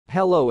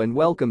Hello and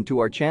welcome to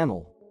our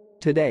channel.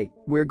 Today,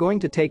 we're going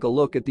to take a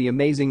look at the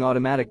amazing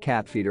automatic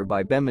cat feeder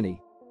by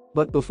Bemini.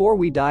 But before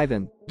we dive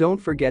in, don't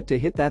forget to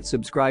hit that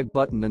subscribe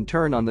button and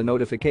turn on the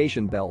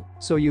notification bell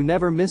so you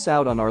never miss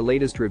out on our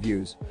latest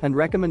reviews and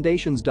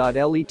recommendations.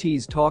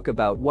 Let's talk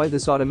about why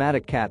this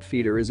automatic cat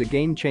feeder is a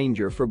game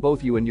changer for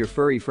both you and your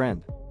furry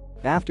friend.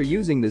 After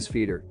using this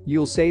feeder,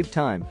 you'll save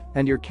time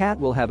and your cat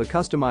will have a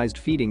customized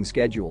feeding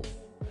schedule.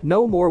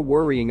 No more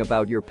worrying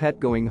about your pet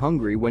going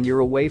hungry when you're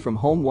away from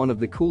home. One of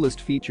the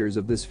coolest features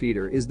of this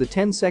feeder is the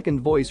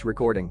 10-second voice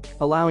recording,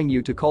 allowing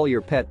you to call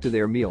your pet to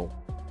their meal.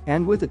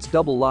 And with its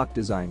double lock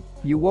design,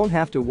 you won't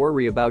have to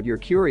worry about your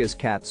curious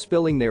cat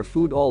spilling their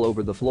food all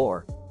over the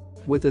floor.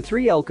 With a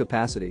 3L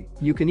capacity,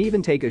 you can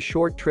even take a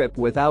short trip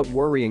without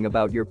worrying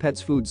about your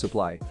pet's food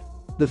supply.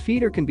 The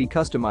feeder can be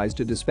customized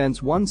to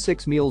dispense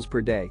 6 meals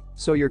per day,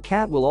 so your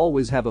cat will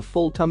always have a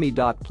full tummy.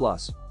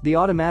 Plus, the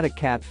automatic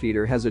cat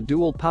feeder has a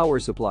dual power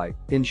supply,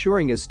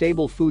 ensuring a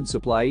stable food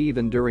supply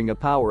even during a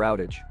power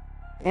outage.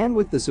 And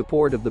with the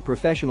support of the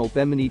professional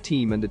Bemini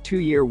team and a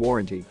 2-year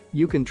warranty,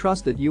 you can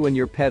trust that you and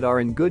your pet are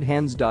in good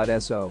hands.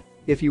 So,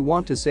 if you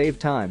want to save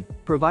time,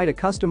 provide a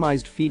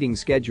customized feeding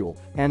schedule,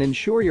 and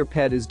ensure your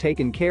pet is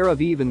taken care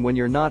of even when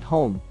you're not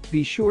home,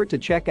 be sure to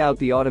check out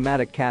the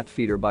automatic cat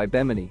feeder by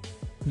Bemini.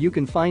 You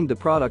can find the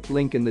product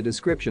link in the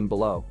description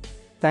below.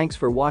 Thanks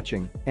for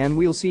watching, and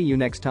we'll see you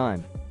next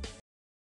time.